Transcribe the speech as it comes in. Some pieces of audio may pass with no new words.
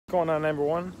Going on, number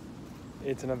one?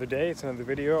 It's another day, it's another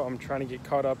video. I'm trying to get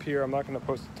caught up here. I'm not going to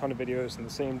post a ton of videos in the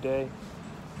same day.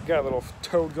 Got a little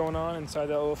toad going on inside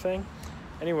that little thing.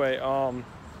 Anyway,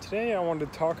 today I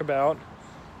wanted to talk about,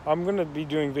 I'm going to be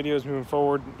doing videos moving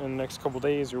forward in the next couple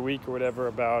days or week or whatever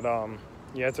about,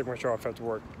 I took my shirt off after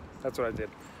work. That's what I did.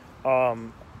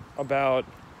 About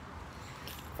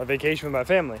a vacation with my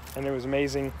family, and it was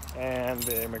amazing. And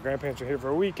my grandparents were here for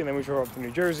a week, and then we drove up to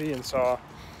New Jersey and saw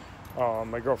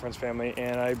my girlfriend's family.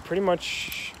 And I pretty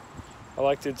much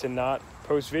elected to not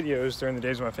post videos during the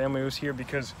days when my family was here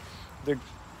because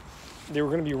they were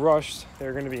going to be rushed.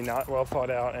 They're going to be not well thought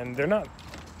out, and they're not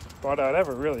thought out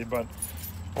ever really, but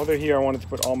while they're here I wanted to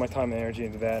put all my time and energy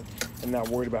into that and not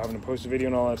worried about having to post a video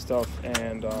and all that stuff.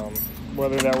 And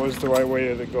whether that was the right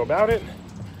way to go about it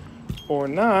or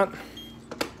not,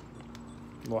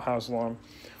 little house alarm,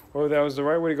 whether that was the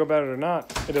right way to go about it or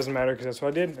not, it doesn't matter because that's what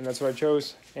I did and that's what I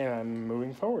chose, and I'm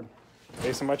moving forward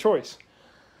based on my choice.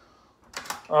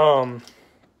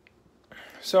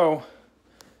 So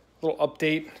little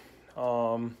update.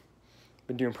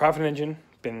 Been doing Profit Engine.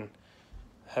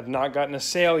 Have not gotten a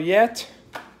sale yet,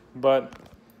 but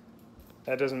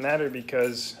that doesn't matter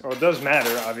because, or it does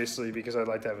matter obviously because I'd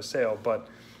like to have a sale. But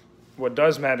what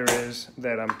does matter is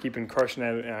that I'm keeping crushing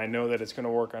at it, and I know that it's going to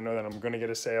work. I know that I'm going to get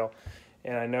a sale,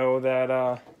 and I know that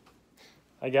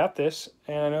I got this,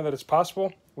 and I know that it's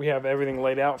possible. We have everything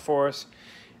laid out for us,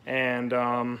 and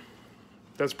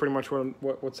that's pretty much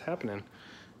what's happening.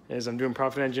 Is I'm doing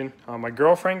Profit Engine. My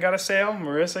girlfriend got a sale.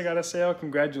 Marissa got a sale.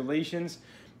 Congratulations,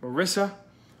 Marissa.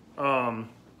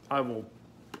 I will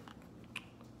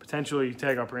potentially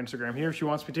tag up her Instagram here if she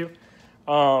wants me to,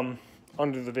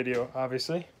 under the video,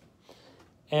 obviously.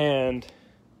 And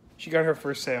she got her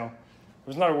first sale. It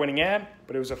was not a winning ad,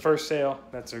 but it was a first sale.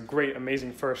 That's a great,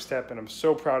 amazing first step, and I'm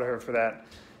so proud of her for that.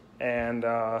 And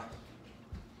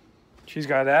she's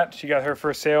got that. She got her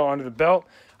first sale under the belt.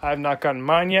 I have not gotten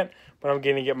mine yet, but I'm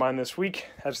going to get mine this week.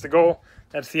 That's the goal.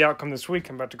 That's the outcome this week.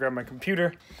 I'm about to grab my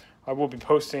computer. I will be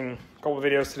posting a couple of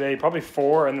videos today, probably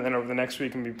 4, and then over the next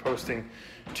week I'm going to be posting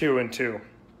 2 and 2.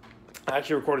 I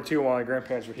actually recorded 2 while my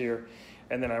grandparents were here,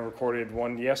 and then I recorded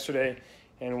 1 yesterday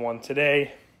and 1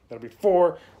 today. That'll be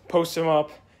 4. Post them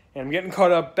up, and I'm getting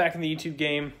caught up back in the YouTube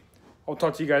game. I'll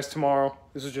talk to you guys tomorrow.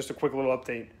 This is just a quick little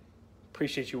update.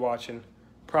 Appreciate you watching.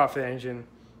 Profit Engine,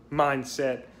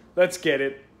 mindset. Let's get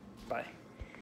it. Bye.